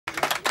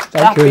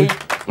That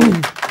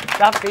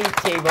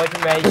BT was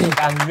amazing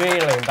and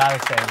really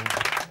embarrassing.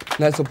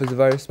 Next up is a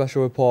very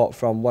special report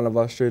from one of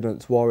our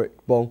students,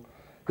 Warwick Bull.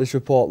 This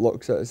report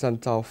looks at a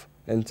send-off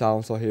in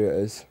town, so here it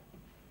is.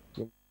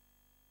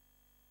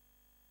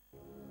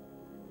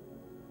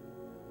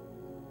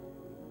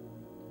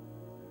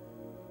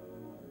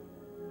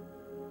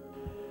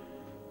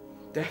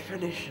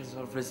 Definitions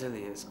of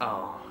resilience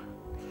are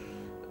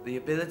the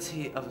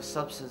ability of a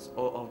substance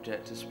or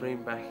object to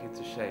spring back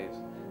into shape.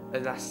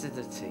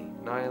 Elasticity.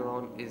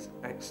 Nylon is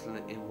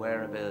excellent in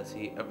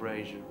wearability,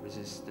 abrasion,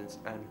 resistance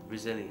and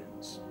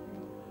resilience.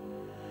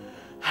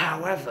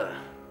 However,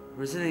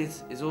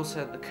 resilience is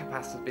also the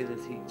capacity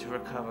to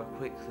recover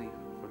quickly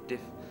from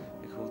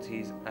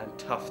difficulties and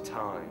tough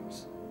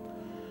times.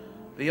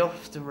 The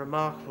often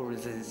remarkable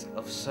resilience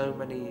of so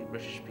many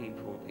British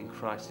people in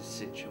crisis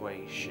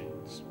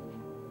situations.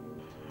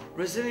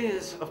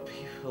 Resilience of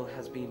people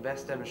has been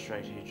best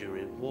demonstrated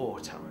during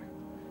wartime.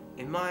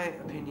 In my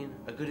opinion,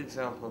 a good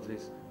example of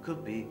this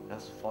could be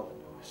as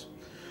follows.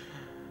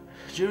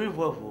 During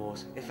World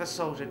Wars, if a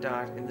soldier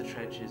died in the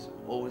trenches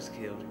or was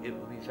killed, it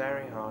would be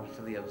very hard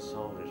for the other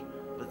soldiers,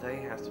 but they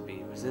have to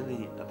be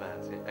resilient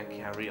about it and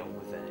carry on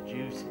with their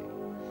duty.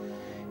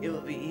 It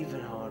would be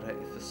even harder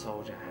if the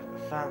soldier had a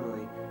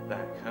family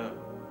back home.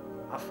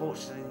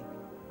 Unfortunately,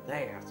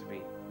 they have to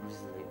be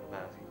resilient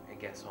about it and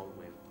get on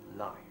with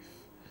life.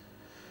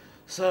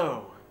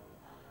 So,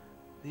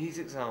 these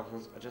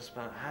examples are just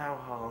about how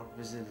hard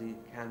resilient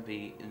can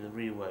be in the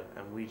real world,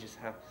 and we just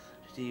have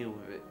to deal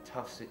with it,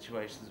 tough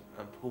situations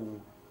and pull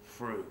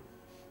through.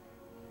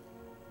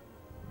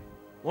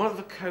 One of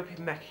the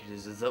coping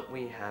mechanisms that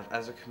we have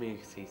as a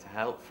community to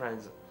help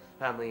friends,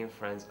 family and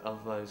friends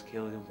of those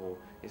killed in war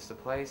is to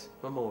place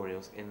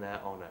memorials in their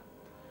honour.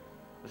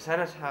 The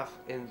cenotaph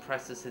in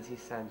Preston City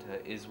Centre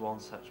is one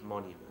such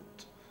monument.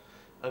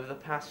 Over the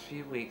past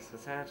few weeks, the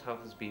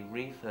cenotaph has been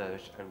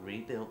refurbished and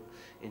rebuilt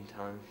in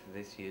time for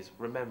this year's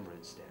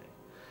Remembrance Day.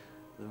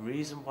 The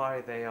reason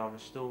why they are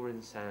restoring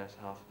the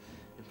cenotaph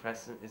in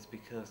Preston is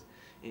because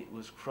it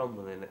was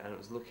crumbling and it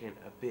was looking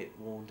a bit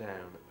worn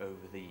down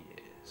over the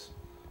years.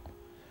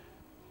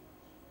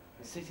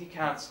 The City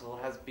Council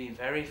has been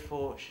very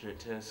fortunate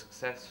to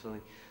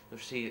successfully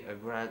receive a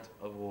grant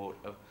award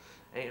of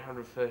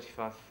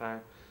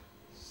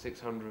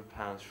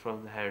 £835,600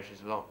 from the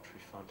Heritage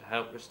Lottery Fund to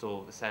help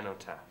restore the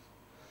cenotaph.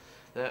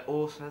 There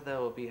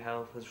will be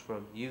helpers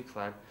from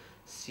UCLan,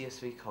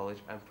 CSV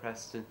College and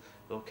Preston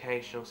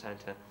Vocational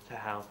Centre to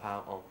help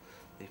out on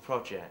the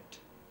project.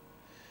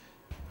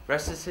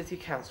 Preston City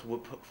Council will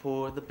put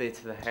forward the bid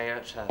to the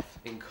HHF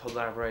in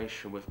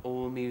collaboration with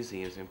all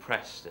museums in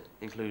Preston,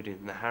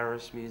 including the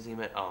Harris Museum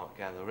and Art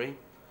Gallery,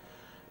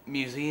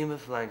 Museum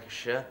of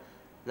Lancashire,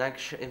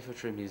 Lancashire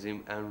Infantry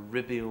Museum and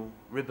Ribble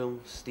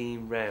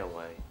Steam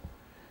Railway.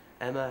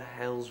 Emma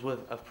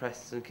Hellsworth of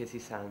Preston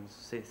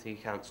City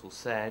Council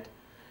said,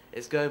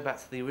 "It's going back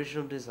to the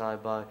original design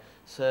by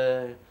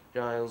Sir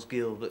Giles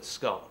Gilbert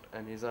Scott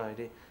and his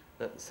idea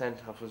that the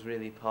cenotaph was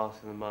really part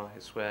of the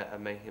market square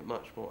and making it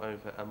much more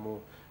open and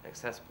more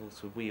accessible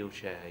to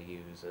wheelchair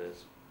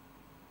users."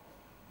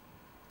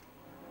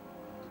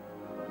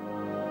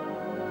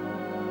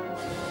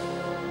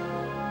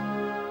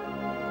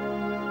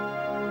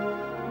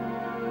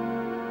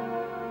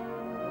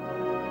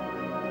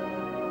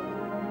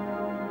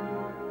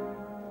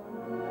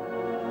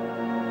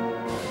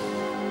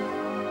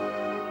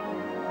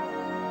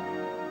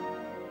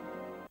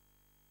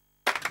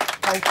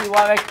 Thank you,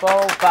 Warwick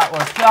Bull. That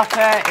was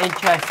proper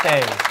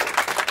interesting.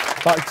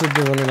 Back to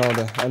the running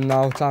order, and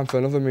now time for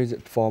another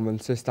music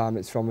performance. This time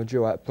it's from a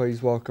duet.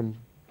 Please welcome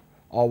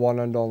our one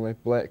and only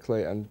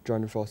Blakely and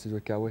joining forces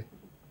with Kelly.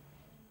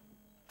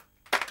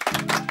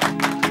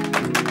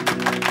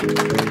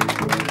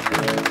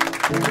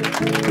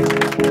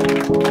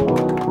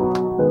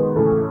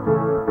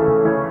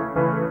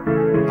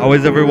 How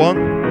is everyone?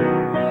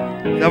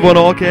 Is everyone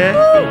okay?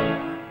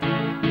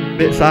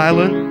 Bit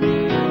silent.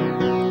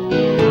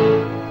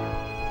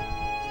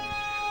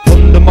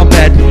 Under my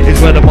bed is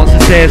where the monster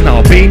stays now.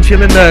 I've been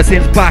chilling there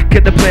since back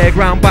at the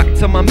playground. Back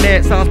to my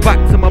mates' house, back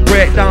to my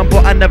breakdown.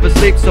 But I never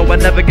sleep, so I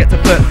never get to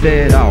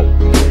fade out.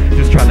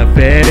 Just trying to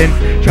fade in,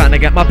 trying to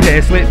get my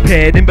pay slip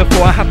paid in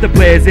before I have to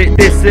blaze it.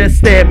 This is a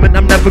statement,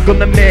 I'm never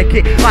gonna make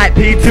it. Like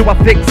P2, I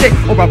fix it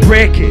or I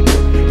break it.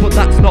 But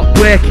that's not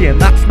breaking,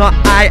 that's not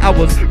I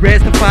was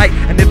raised to fight,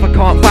 and if I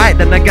can't fight,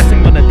 then I guess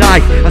I'm gonna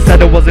die. I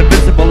said I was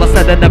invincible, I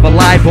said I never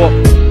lied, but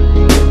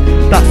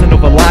that's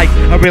another lie.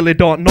 I really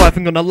don't know if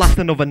I'm gonna last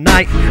another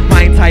night.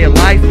 My entire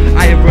life,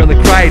 I have really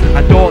cried.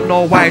 I don't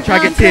know why I try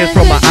to get tears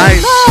from my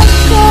eyes.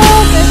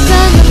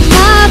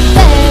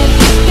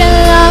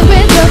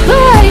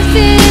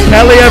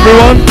 Kelly,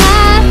 everyone.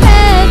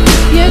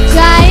 You're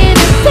trying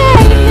to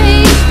save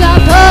me.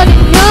 Stop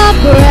holding your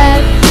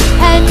breath.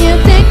 And you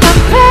think I'm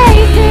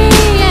crazy.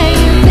 Yeah,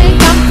 you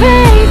think I'm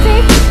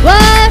crazy.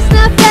 Well, it's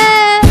not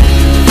fair.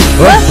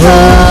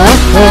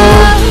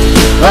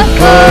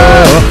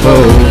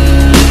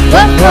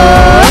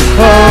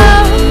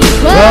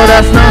 Well,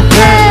 that's not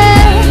fair.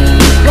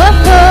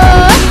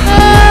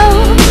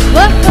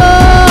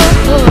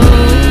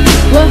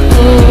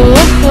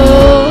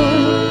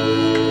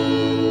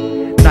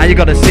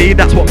 wanna see,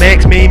 that's what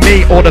makes me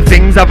me. All the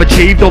things I've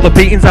achieved, all the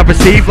beatings I've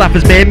received, life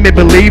has made me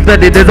believe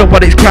that it isn't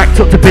what it's cracked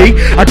up to be.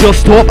 I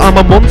just hope I'm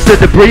amongst the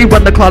debris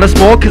when the cloud of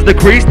smoke is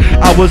decreased.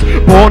 I was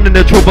born in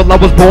the trouble, I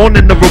was born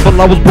in the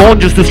rubble, I was born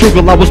just to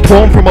struggle, I was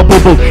torn from a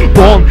bubble,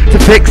 born to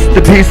fix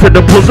the piece of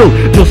the puzzle,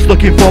 just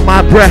looking for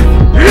my breath.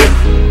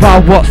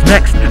 Wow, what's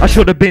next? I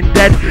should have been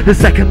dead the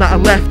second that I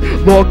left.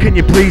 Lord, can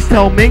you please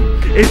tell me,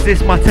 is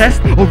this my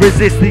test, or is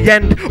this the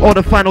end, or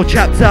the final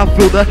chapter? I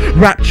feel the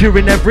rapture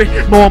in every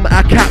moment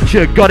I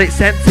capture. Got it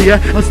sent to you,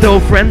 I'm still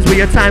friends with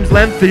your time's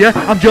lengthier.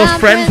 I'm just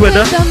friends with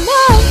her. The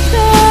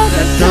monster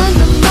that's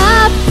under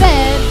my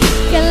bed.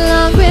 Get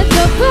along with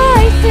the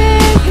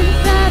voices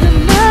inside of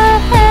my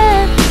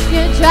head.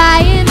 You're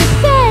trying to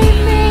save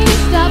me,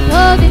 stop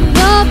holding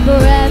your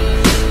breath.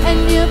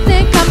 And you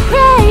think I'm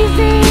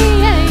crazy,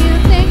 and you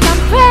think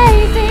I'm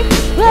crazy.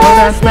 Well,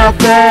 that's not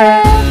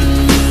fair.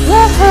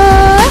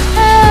 Whoa.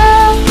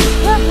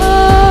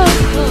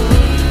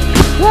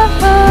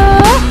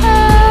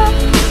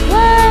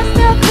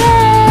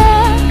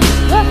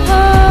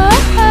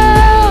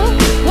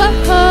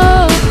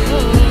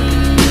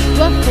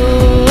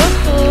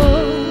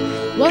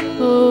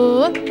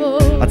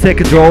 I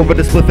take a draw with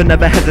a spliff and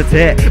never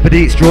hesitate, but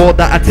each draw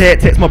that I take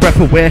takes my breath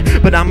away.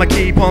 But I'ma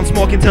keep on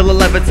smoking till I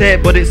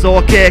levitate, but it's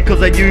okay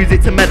cause I use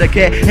it to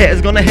medicate.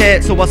 Haters gonna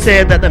hate, so I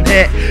say that them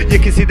hate. You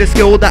can see the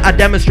skill that I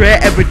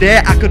demonstrate every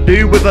day. I could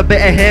do with a bit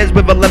of haze,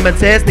 with a lemon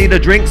taste. Need a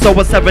drink, so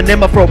I 7 in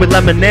my throat with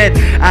lemonade.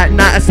 At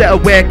night I sit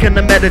awake and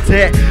I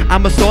meditate.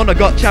 I'm a stoner,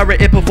 got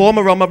charity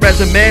performer on my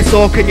resume.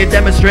 So can you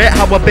demonstrate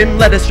how I've been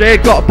led astray?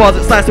 Got a bars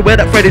that slice away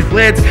that Freddy's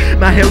blades.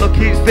 My halo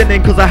keeps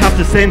spinning cause I have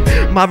to sin.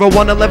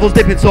 Marijuana levels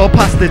dipping so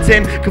past the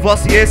tin.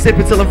 Cavassier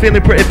sipping till I'm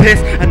feeling pretty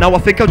pissed. And now I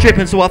think I'm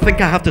tripping, so I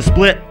think I have to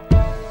split.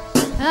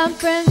 I'm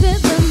friends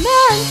with the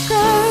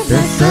monster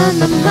that's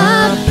under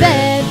my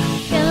bed.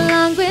 Get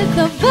along with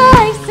the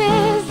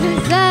voices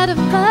inside of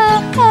my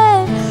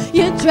head.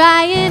 You're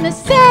trying to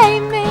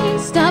save me,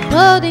 stop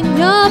holding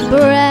your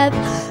breath.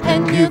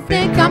 And you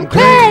think I'm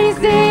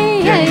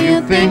crazy, yeah,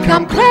 you think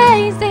I'm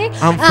crazy.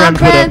 I'm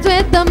friends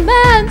with the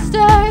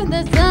monster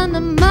that's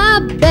under my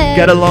bed.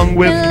 Get along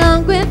with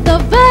the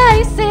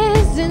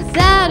voices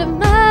inside of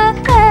my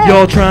head.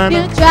 You're trying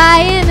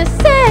to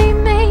save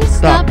me,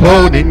 stop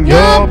holding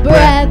your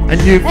breath.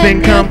 And you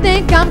think I'm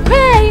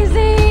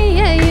crazy,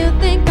 yeah, you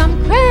think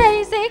I'm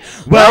crazy.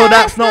 Well,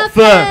 that's not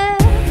fair.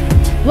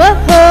 Whoa,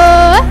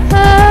 whoa,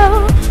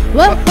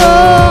 whoa,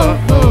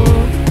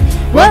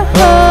 whoa, whoa,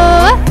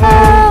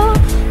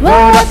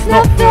 whoa, that's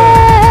not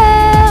fair.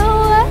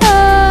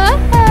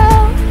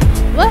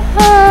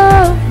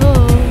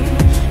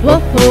 Whoa,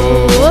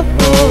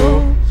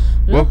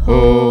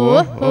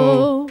 whoa,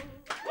 whoa.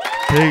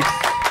 Peace.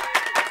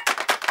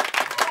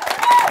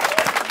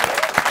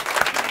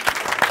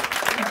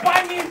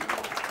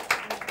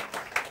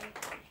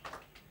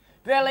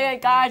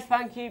 Brilliant, guys.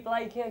 Thank you,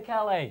 Blakey and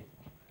Kelly.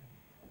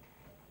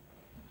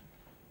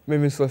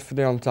 Moving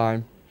swiftly on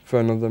time for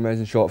another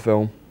amazing short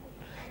film.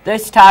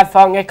 This time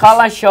from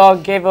Nicola Shaw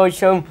give us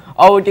some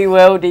oldie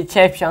worldy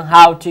tips on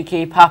how to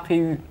keep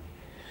happy.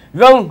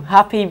 Run,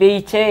 happy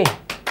BT.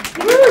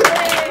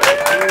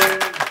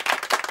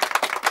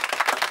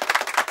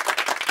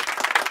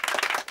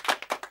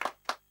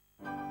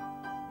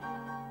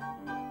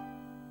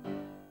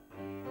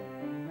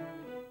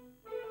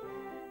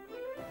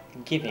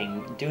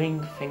 Giving,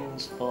 doing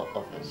things for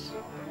others.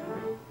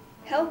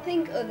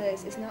 Helping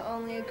others is not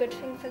only a good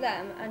thing for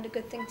them and a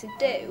good thing to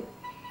do,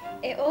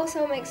 it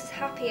also makes us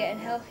happier and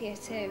healthier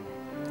too.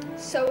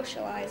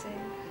 Socialising.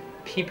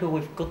 People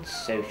with good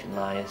social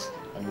lives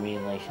and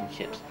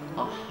relationships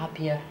are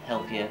happier,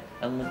 healthier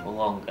and live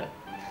longer.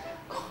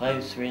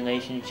 Close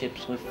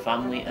relationships with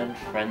family and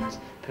friends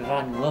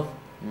provide love,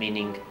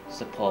 meaning,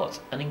 support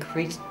and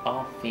increase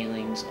our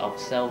feelings of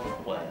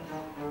self-worth.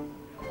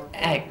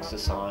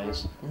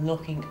 Exercise,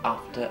 looking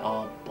after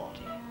our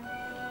body.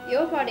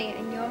 Your body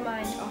and your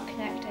mind are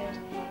connected.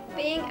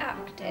 Being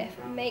active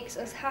makes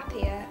us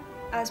happier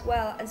as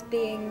well as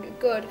being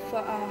good for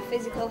our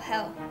physical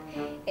health.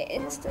 It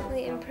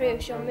instantly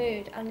improves your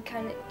mood and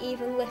can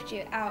even lift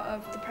you out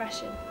of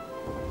depression.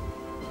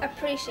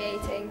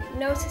 Appreciating,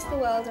 notice the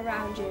world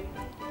around you.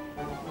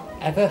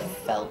 Ever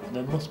felt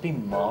there must be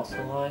more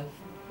to life?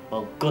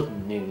 Well,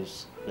 good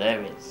news,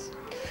 there is.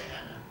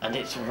 And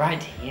it's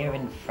right here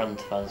in front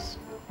of us.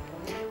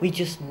 We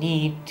just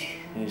need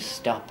to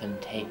stop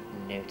and take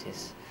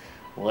notice.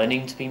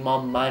 Learning to be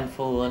more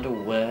mindful and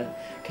aware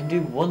can do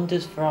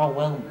wonders for our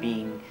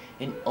well-being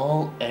in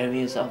all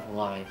areas of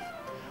life,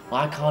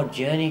 like our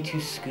journey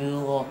to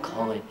school or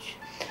college,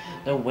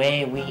 the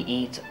way we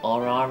eat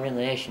or our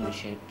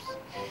relationships.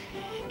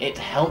 It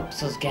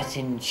helps us get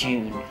in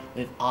tune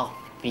with our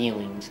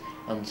feelings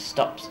and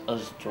stops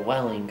us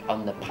dwelling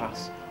on the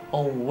past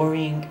or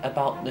worrying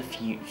about the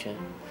future,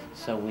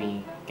 so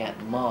we get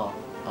more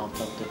out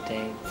of the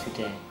day to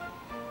day.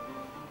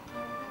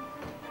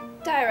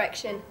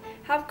 Direction.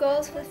 Have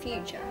goals for the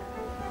future.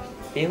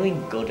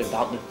 Feeling good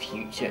about the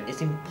future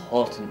is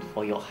important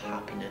for your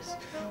happiness.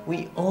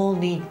 We all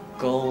need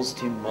goals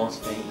to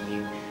motivate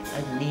you,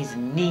 and these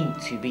need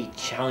to be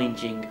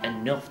challenging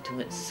enough to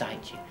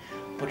excite you,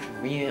 but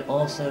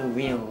also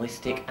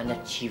realistic and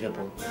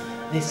achievable.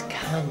 This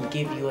can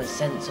give you a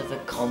sense of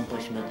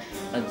accomplishment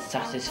and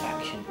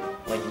satisfaction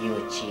when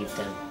you achieve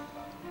them.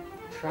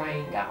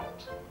 Trying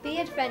out. Be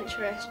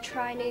adventurous,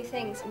 try new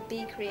things and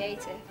be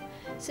creative,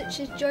 such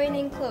as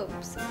joining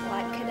clubs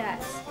like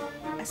cadets,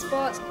 a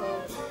sports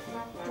club,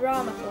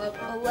 drama club,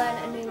 or learn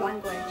a new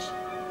language.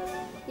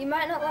 You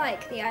might not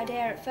like the idea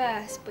at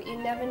first, but you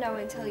never know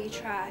until you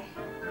try.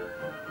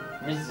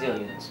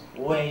 Resilience,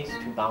 ways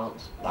to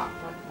bounce back.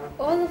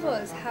 All of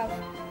us have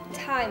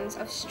times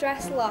of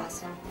stress,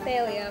 loss,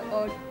 failure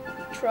or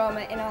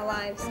trauma in our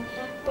lives,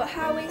 but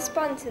how we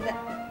respond to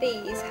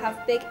these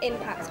have big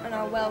impacts on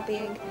our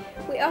well-being.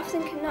 We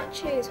often cannot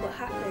choose what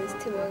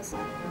happens to us,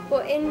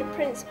 but in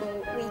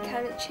principle we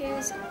can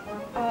choose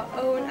our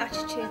own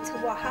attitude to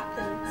what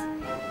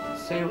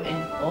happens. So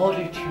in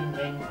order to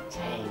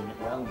maintain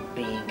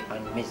well-being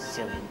and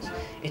resilience,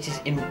 it is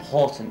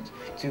important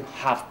to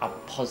have a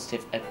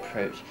positive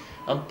approach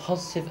and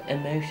positive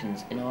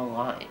emotions in our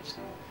lives.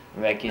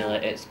 Regular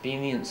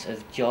experience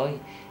of joy,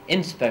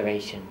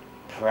 inspiration,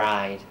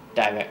 pride,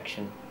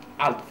 direction,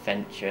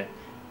 adventure,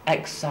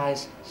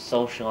 exercise,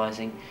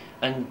 socializing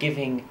and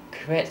giving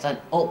creates an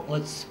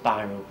upward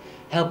spiral,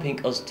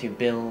 helping us to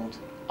build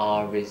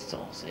our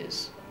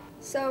resources.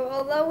 So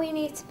although we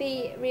need to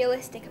be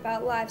realistic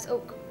about life's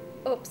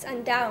ups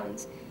and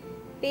downs,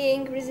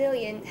 being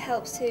resilient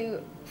helps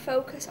to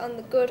focus on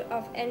the good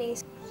of any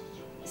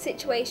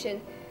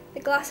situation, the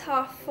glass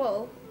half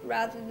full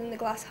rather than the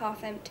glass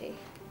half empty.